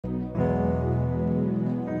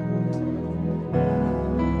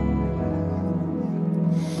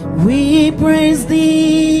We praise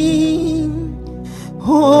thee,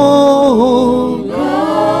 oh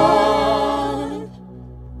God.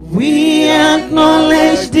 We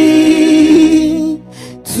acknowledge thee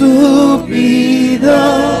to be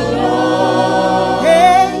the Lord.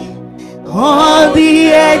 Hey, all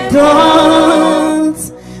the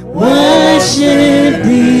adults worship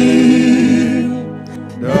thee,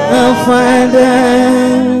 the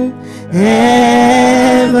Father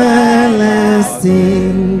everlasting.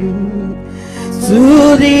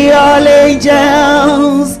 To the all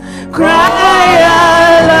angels cry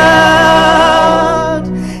aloud,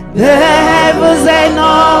 the heavens and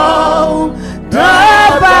all the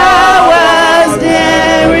powers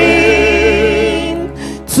therein.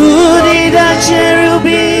 To the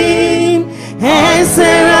cherubim and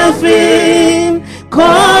seraphim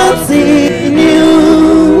continue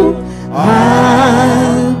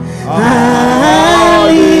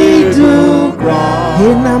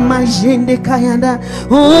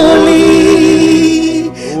holy,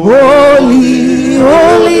 holy,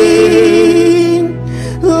 holy,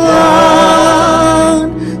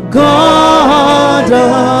 Lord God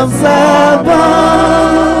of Sabbath.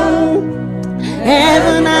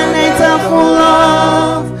 Heaven and earth are full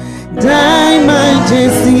of thy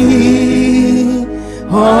majesty,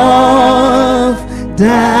 of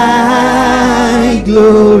thy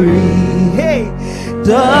glory. Hey,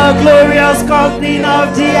 the glorious company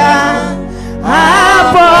of the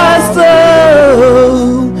apostle,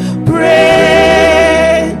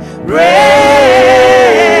 praise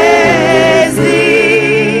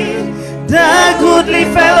thee, the goodly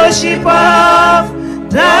fellowship of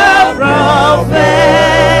the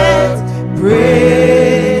prophets,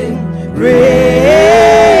 praise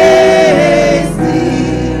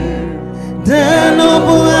thee, the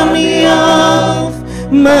noble army of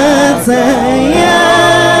Matthias,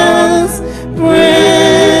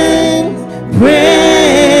 praise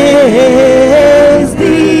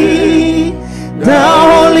thee, the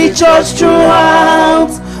holy church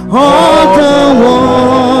throughout all the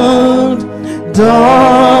world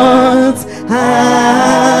doth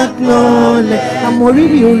acknowledge.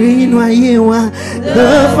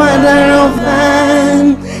 The Father of man,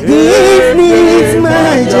 infinite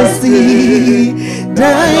majesty,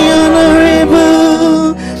 thy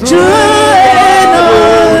honorable, true and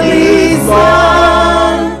only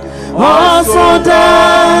Son, also the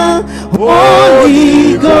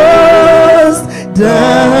Holy Ghost, the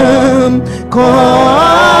Comforter.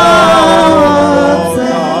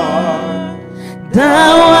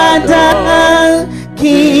 Thou art the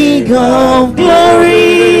King of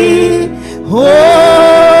glory,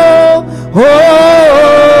 oh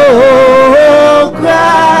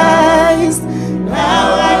Christ.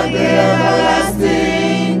 Thou art the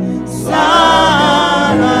everlasting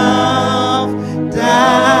Son of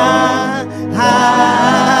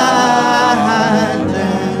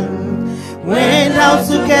Adam. When thou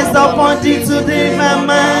tookest upon thee to deliver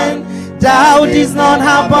man, thou didst not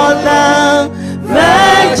abhor the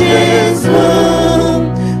virgin's womb.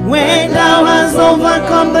 When thou hast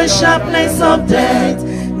overcome the sharpness of death,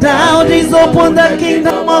 thou didst open the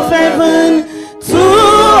kingdom of heaven to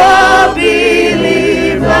all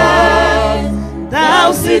believers.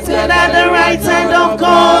 Thou sittest at the right hand of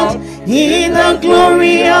God in the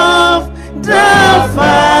glory of the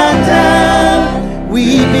Father.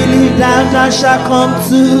 We believe that thou shalt come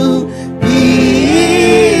to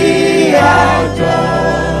be our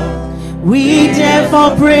God. We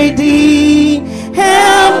therefore pray thee,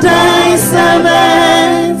 help thy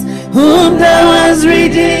servants whom thou hast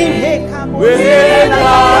redeemed with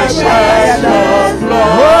thy shed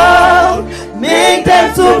blood. Make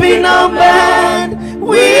them to be numbered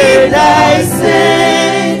with thy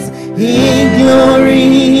saints in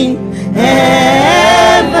glory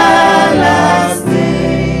everlasting.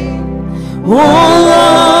 O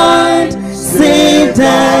Lord, save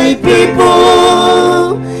thy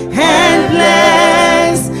people and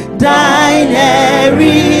bless thine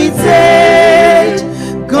heritage.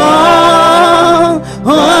 God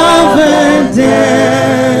over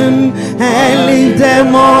them and lift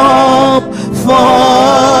them up forever.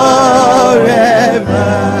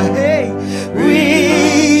 Hey,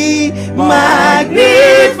 we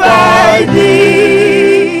magnify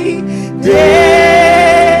thee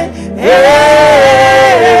day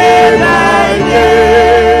by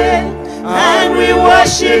day, and we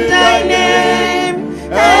worship thy name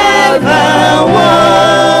evermore.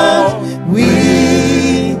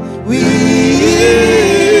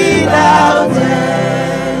 Without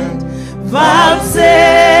end,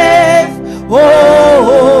 vouchsafe,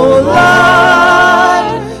 oh Lord,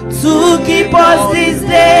 to keep us this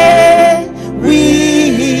day.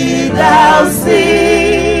 We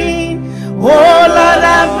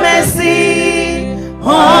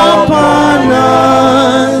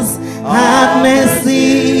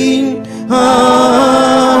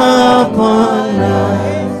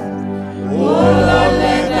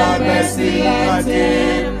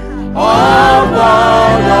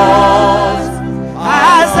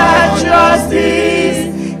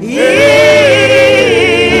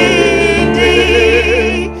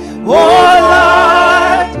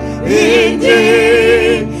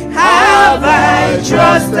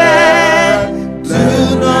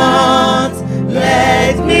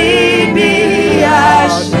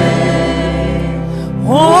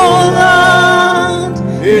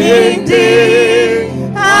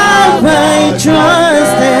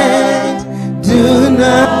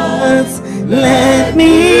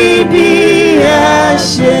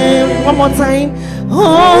one more time.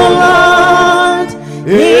 Oh Lord,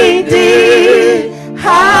 indeed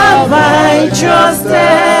have I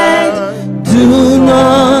trusted. Do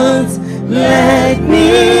not